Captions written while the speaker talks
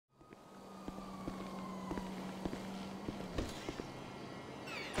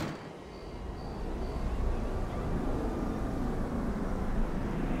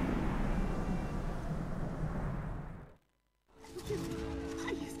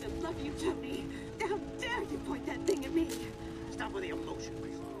love you, Tony. How dare you point that thing at me? Stop with the emotion.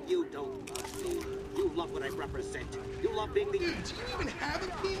 You don't love me. You love what I represent. You love being the... Dude, do you even have a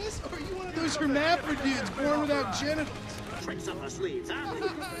penis? Or are you one of those hermaphrodites born without genitals? Tricks up our sleeves, huh?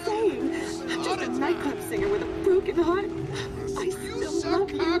 Insane. I'm just a nightclub singer with a broken heart. I still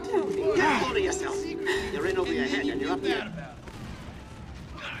love you, Tony. Get hold of yourself. You're in over your head and you're up there.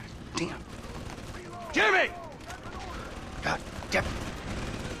 Damn. Jimmy! God damn.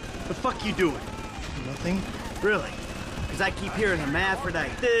 The fuck you doing? Nothing. Really? Because I keep hearing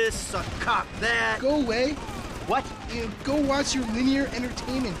hermaphrodite this, suck cock that. Go away. What? You know, go watch your linear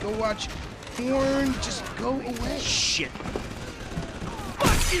entertainment. Go watch porn. Just go away. Shit.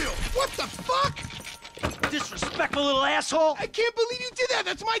 Fuck you! What the fuck? Disrespectful little asshole! I can't believe you did that.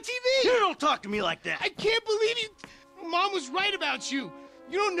 That's my TV. You don't talk to me like that. I can't believe you. Mom was right about you.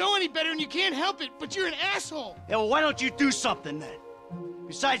 You don't know any better and you can't help it, but you're an asshole. Yeah, well, why don't you do something then?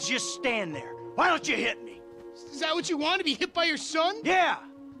 Besides just stand there. Why don't you hit me? Is that what you want, to be hit by your son? Yeah.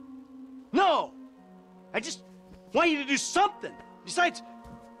 No. I just want you to do something. Besides,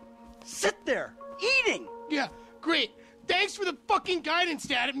 sit there, eating. Yeah, great. Thanks for the fucking guidance,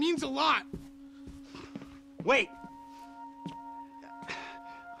 Dad. It means a lot. Wait.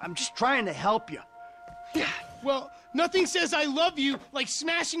 I'm just trying to help you. Yeah, well, nothing says I love you like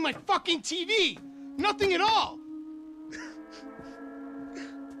smashing my fucking TV. Nothing at all.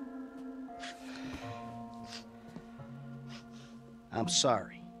 I'm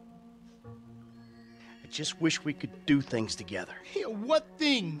sorry. I just wish we could do things together. Yeah, what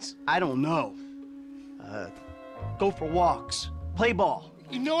things? I don't know. Go for walks, play ball.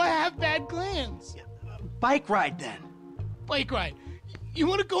 You know I have bad glands. Bike ride then. Bike ride. You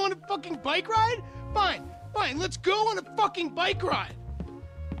want to go on a fucking bike ride? Fine, fine, let's go on a fucking bike ride.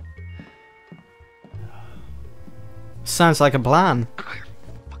 Sounds like a plan.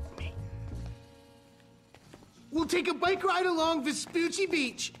 Fuck me. We'll take a bike ride along Vespucci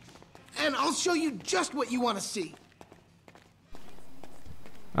Beach, and I'll show you just what you want to see.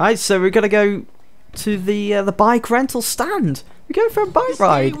 Alright, so we're gonna go to the bike rental stand. We're going for a bike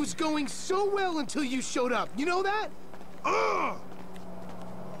ride. This day was going so well until you showed up. You know that? Ugh!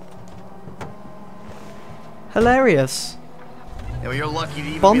 Hilarious. Yeah, well, you're lucky to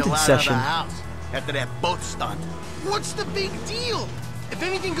even Bonding be allowed session. out of the house after that boat stunt. What's the big deal? If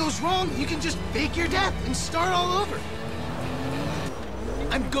anything goes wrong, you can just fake your death and start all over.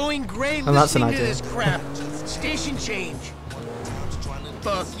 I'm going gray Oh, that's an listening to idea. this crap. Station change.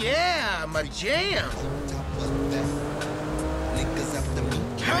 Fuck yeah, my jam.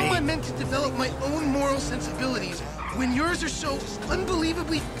 How am I meant to develop my own moral sensibilities when yours are so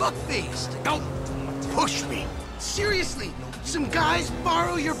unbelievably fuck-faced? Don't push me. Seriously, some guys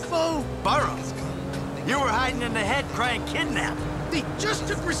borrow your bow. Borrow. You were hiding in the head crying kidnap. They just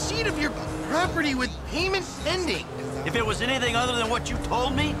took receipt of your property with payment pending. If it was anything other than what you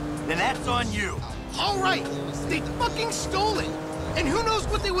told me, then that's on you. All right, they fucking stole it. And who knows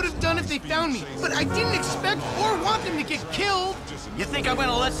what they would have done if they found me. But I didn't expect or want them to get killed. You think I'm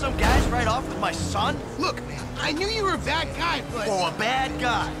gonna let some guys ride off with my son? Look, I knew you were a bad guy, but... Or a bad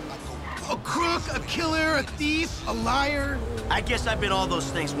guy? A crook, a killer, a thief, a liar. I guess I've been all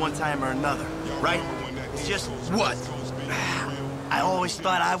those things one time or another, right? It's just... What? I always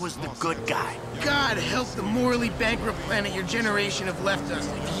thought I was the good guy. God help the morally bankrupt planet your generation have left us.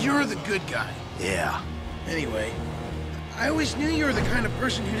 If you're the good guy. Yeah. Anyway, I always knew you were the kind of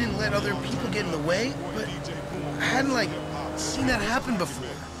person who didn't let other people get in the way, but I hadn't, like, seen that happen before.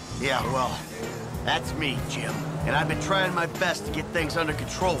 Yeah, well, that's me, Jim. And I've been trying my best to get things under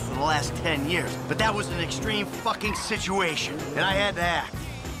control for the last 10 years. But that was an extreme fucking situation, and I had to act.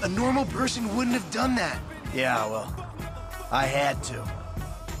 A normal person wouldn't have done that. Yeah, well, I had to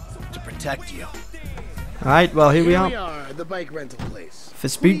protect you. Alright, well, here we Here we are. are, the bike rental place.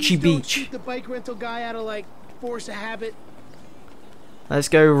 Vespucci Please don't Beach. shoot the bike rental guy out of, like, force of habit. Let's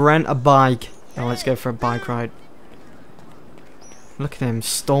go rent a bike. Oh, let's go for a bike ride. Look at him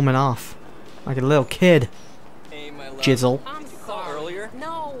storming off. Like a little kid. Hey, my love. Jizzle. Call I'm sorry. earlier?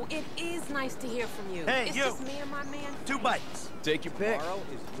 No, it is nice to hear from you. Hey, it's you. just me and my man. 2 bites. Take your pick. Tomorrow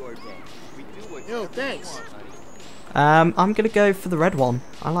is your day. We do what Yo, thanks. I'm gonna go for the red one.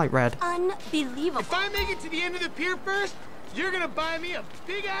 I like red. Unbelievable. If I make it to the end of the pier first, you're gonna buy me a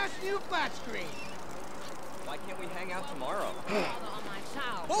big-ass new flat screen. Why can't we hang out tomorrow?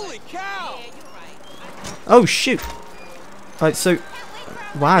 Holy cow! Oh, shoot. Right, so...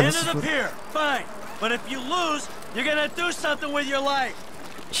 Wow, this Into the is... pier, fine. But if you lose, you're gonna do something with your life.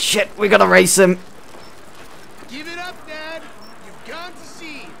 Shit, we gotta race him. Give it up, Dad. You've gone to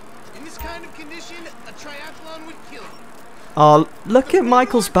sea. In this kind of condition, a triathlon would kill you. Oh, look at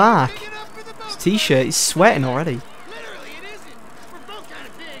Michael's back. His t-shirt, he's sweating already.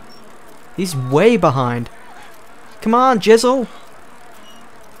 He's way behind. Come on, Jizzle.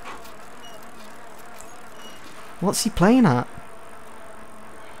 What's he playing at?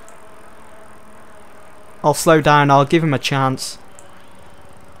 I'll slow down, I'll give him a chance.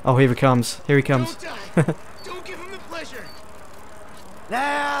 Oh, here he comes. Here he comes. Don't give him the pleasure.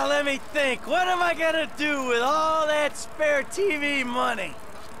 Now, let me think. What am I gonna do with all that spare TV money?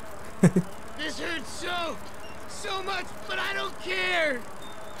 This hurts so much, but I don't care.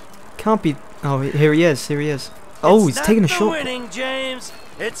 Can't be. Oh, here he is. Here he is. Oh, he's taking a It's not the shortcut. winning, James.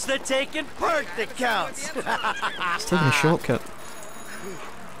 It's the taking part that counts. He's taking a shortcut.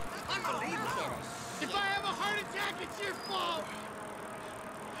 If I have a heart attack, it's your fault.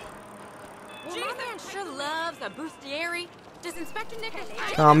 Well, my man sure loves a bustieri. Does Inspector Nichols...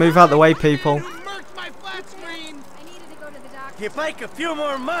 Oh, move out the way, people. You murked my flat screen. I needed to go to the doctor. You bike a few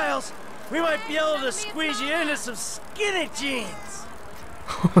more miles, we might be able to squeeze you into some skinny jeans.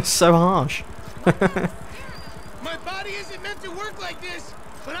 So harsh. My body isn't meant to work like this,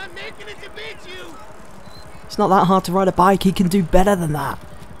 but I'm making it to beat you. It's not that hard to ride a bike. He can do better than that.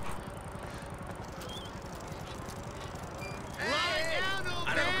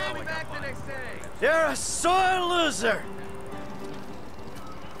 You're a sore loser.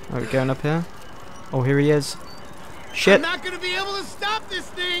 Are we going up here? Oh, here he is. Shit. I'm not gonna be able to stop this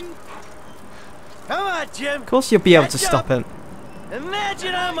thing. Come on, Jim. Of course you'll be able to stop it.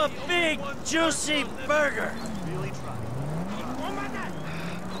 Imagine I'm a big, juicy burger.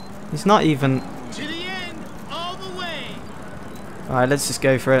 He's not even... To the end, all the way. Alright, let's just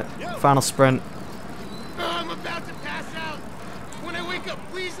go for it. Final sprint. Oh, I'm about to pass out. When I wake up,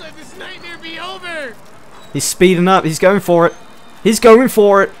 please let this nightmare be over. He's speeding up. He's going for it. He's going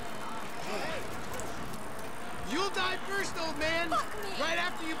for it. You'll die first, old man. Right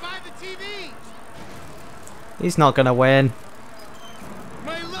after you buy the TV. He's not going to win.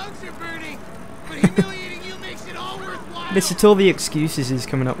 My lungs are burning, but humiliating you makes it all worthwhile. Listen to all the excuses he's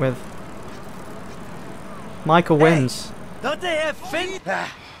coming up with. Michael wins. Don't they have fin?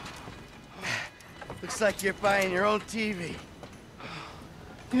 Looks like you're buying your own TV.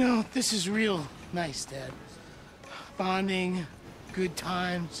 You know, this is real nice, Dad. Bonding, good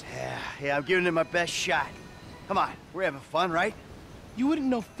times. Yeah, I'm giving it my best shot. Come on, we're having fun, right? You wouldn't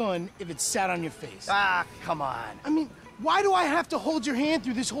know fun if it sat on your face. Ah, come on. I mean, why do I have to hold your hand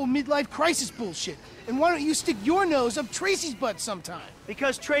through this whole midlife crisis bullshit? And why don't you stick your nose up Tracy's butt sometime?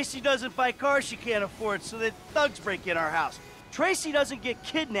 Because Tracy doesn't buy cars she can't afford, so that thugs break in our house. Tracy doesn't get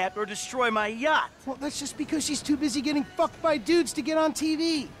kidnapped or destroy my yacht. Well, that's just because she's too busy getting fucked by dudes to get on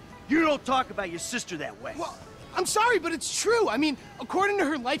TV. You don't talk about your sister that way. Well, I'm sorry, but it's true. I mean, according to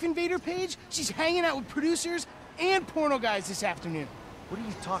her Life Invader page, she's hanging out with producers and porno guys this afternoon. What are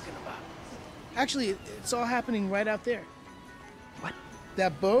you talking about? Actually, it's all happening right out there. What?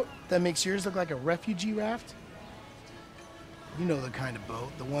 That boat that makes yours look like a refugee raft? You know the kind of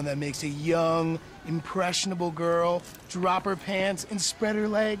boat, the one that makes a young, impressionable girl drop her pants and spread her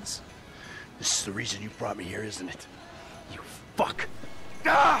legs. This is the reason you brought me here, isn't it? You fuck.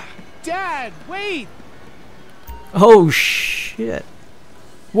 Ah! Dad, wait! Oh, shit.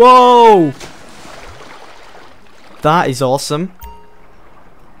 Whoa! That is awesome.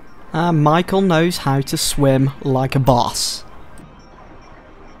 Michael knows how to swim like a boss.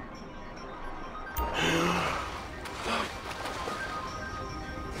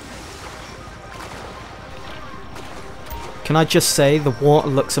 Can I just say the water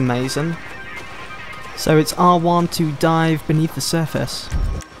looks amazing? So it's R1 to dive beneath the surface.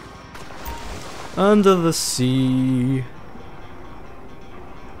 Under the sea.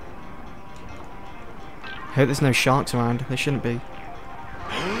 I hope there's no sharks around. There shouldn't be.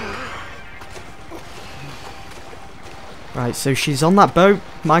 Right, so she's on that boat.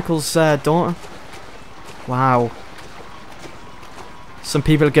 Michael's daughter. Wow. Some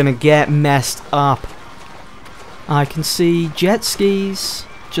people are gonna get messed up. I can see jet skis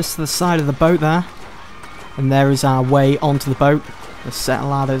just to the side of the boat there. And there is our way onto the boat. A set of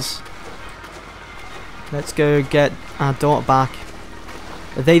ladders. Let's go get our daughter back.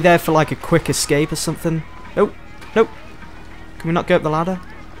 Are they there for like a quick escape or something? Nope. Nope. Can we not go up the ladder?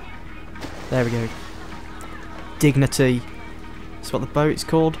 There we go. Dignity. That's what the boat's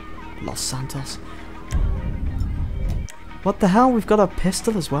called. Los Santos. What the hell? We've got a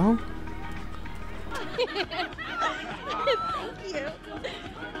pistol as well? Thank you.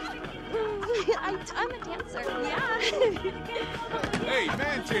 I'm a dancer. Yeah. Hey,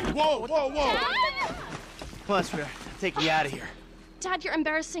 man, chick. Whoa, whoa, whoa. Dad? Come on, sweetheart. Take me out of here. Dad, you're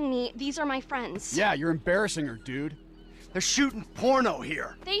embarrassing me. These are my friends. Yeah, you're embarrassing her, dude. They're shooting porno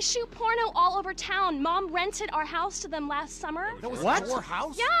here. They shoot porno all over town. Mom rented our house to them last summer. What? Your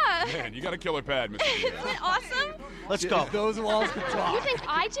house? Yeah. Man, you got a killer pad, Mr. Isn't it awesome? Let's go. Those walls could talk. You think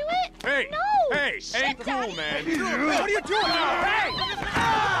I do it? Hey! No! Hey! Shit, Ain't cool, Daddy. man. What are you doing? Hey!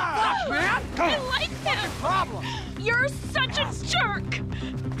 Man, I like him. Problem. You're such a jerk.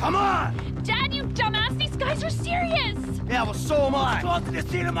 Come on! Dad, you dumbass. These guys are serious. Yeah, well, so am I. Go to the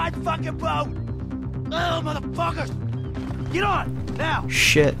scene of my fucking boat. Oh, motherfuckers! Get on now.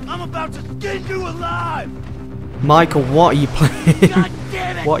 Shit. I'm about to skin you alive. Michael, what are you playing? God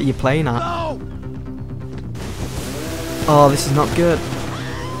damn it! What are you playing at? No! Oh, this is not good.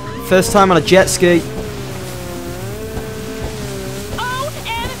 First time on a jet ski.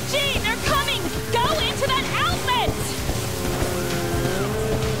 OMG, they're coming. Go into that outlet.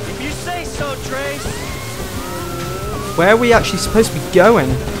 If you say so, Trace. Where are we actually supposed to be going?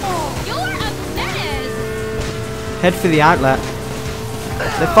 You're a menace. Head for the outlet.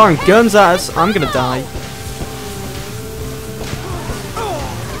 They're firing guns at us. I'm gonna die.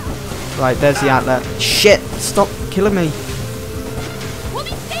 Right, there's the outlet. Shit! Stop killing me. We'll be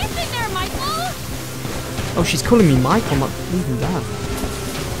safe in there, Michael. Oh, she's calling me Michael, not even Dad.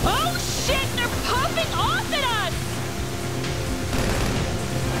 Oh shit, they're popping off at us.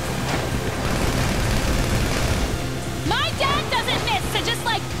 My dad doesn't miss, so just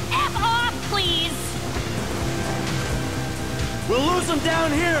like F off, please. We'll lose them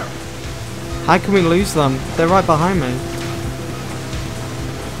down here. How can we lose them? They're right behind me.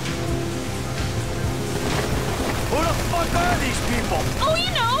 Who the fuck are these people? Oh,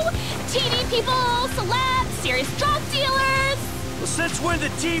 you know, TV people, celebs, serious drug dealers. Well, since when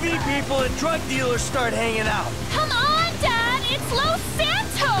did TV people and drug dealers start hanging out? Come on, Dad, it's Los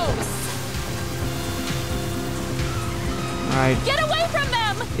Santos. Alright. Get away from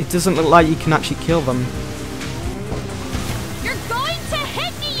them. It doesn't look like you can actually kill them. You're going to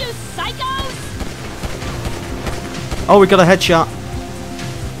hit me, you psychos. Oh, we got a headshot.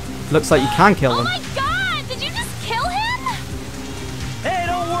 Looks like you can kill Oh them. my God, did you just kill him? Hey,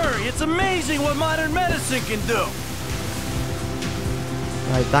 don't worry. It's amazing what modern medicine can do.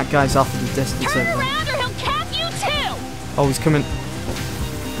 Right, that guy's off in the distance. Turn over there. around or he'll cap you too. Oh, he's coming.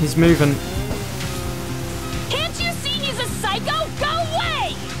 He's moving. Can't you see he's a psycho? Go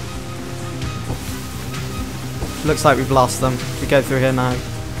away. Looks like we've lost them. We go through here now.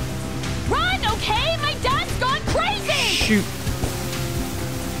 Run, okay? My dad's gone crazy. Shoot.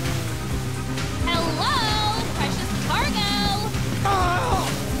 Hello, precious cargo.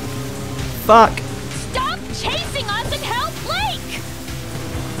 Fuck. Stop chasing us and help Blake.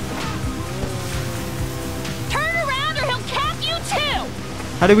 Turn around or he'll cap you too.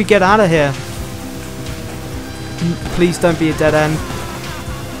 How do we get out of here? Please don't be a dead end.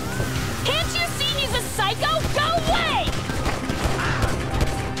 Can't you see he's a psycho? Go away.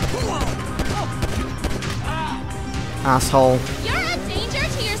 Asshole. You're a danger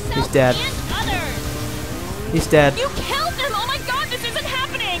to yourself He's dead. and others. He's dead. You killed him. Oh my God, this isn't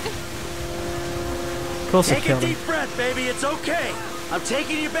happening. Of course I Take a killed him. deep breath, baby. It's okay. I'm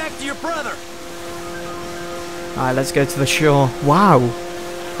taking you back to your brother. Alright, let's go to the shore. Wow.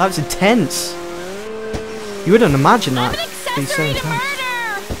 That was intense. You wouldn't imagine I'm that. an to be so accessory to intense.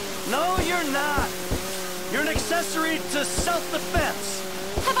 murder. No, you're not. You're an accessory to self-defense.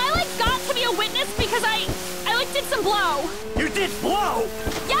 Have I like got to be a witness because I like did some blow? You did blow.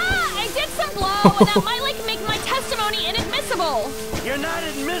 Yeah, I did some blow, and that might like make my testimony inadmissible. You're not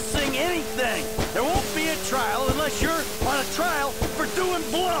admitting anything. There won't be a trial unless you're on a trial for doing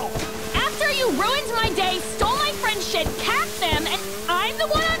blow. After you ruined my day, stole my friend's shit, capped them, and I'm the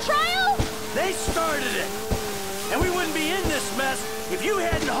one on trial? They started it. And we wouldn't be in this mess if you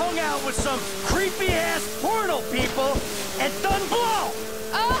hadn't hung out with some creepy-ass porno people and done blow.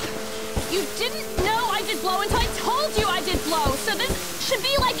 You didn't know I did blow until I told you I did blow, so this should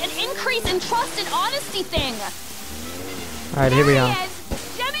be like an increase in trust and honesty thing. Alright, here we are. There he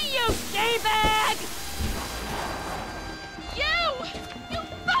is. Jimmy, you gay-bag! You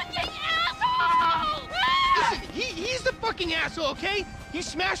fucking asshole! Listen, he's the fucking asshole, okay? He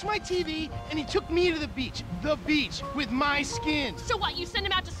smashed my TV and he took me to the beach. The beach with my skin. So what, you sent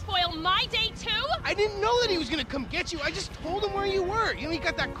him out to spoil my day too? I didn't know that he was gonna come get you. I just told him where you were. You know, he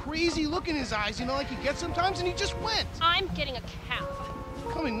got that crazy look in his eyes, you know, like he gets sometimes, and he just went. I'm getting a cab.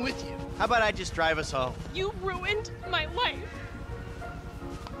 Coming with you. How about I just drive us home? You ruined my life.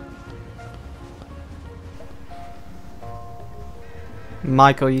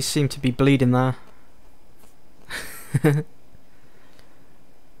 Michael, you seem to be bleeding there.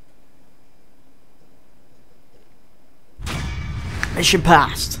 Mission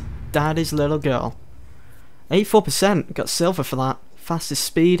passed. Daddy's little girl. 84%. Got silver for that. Fastest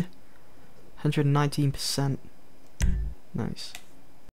speed. 119%. Nice.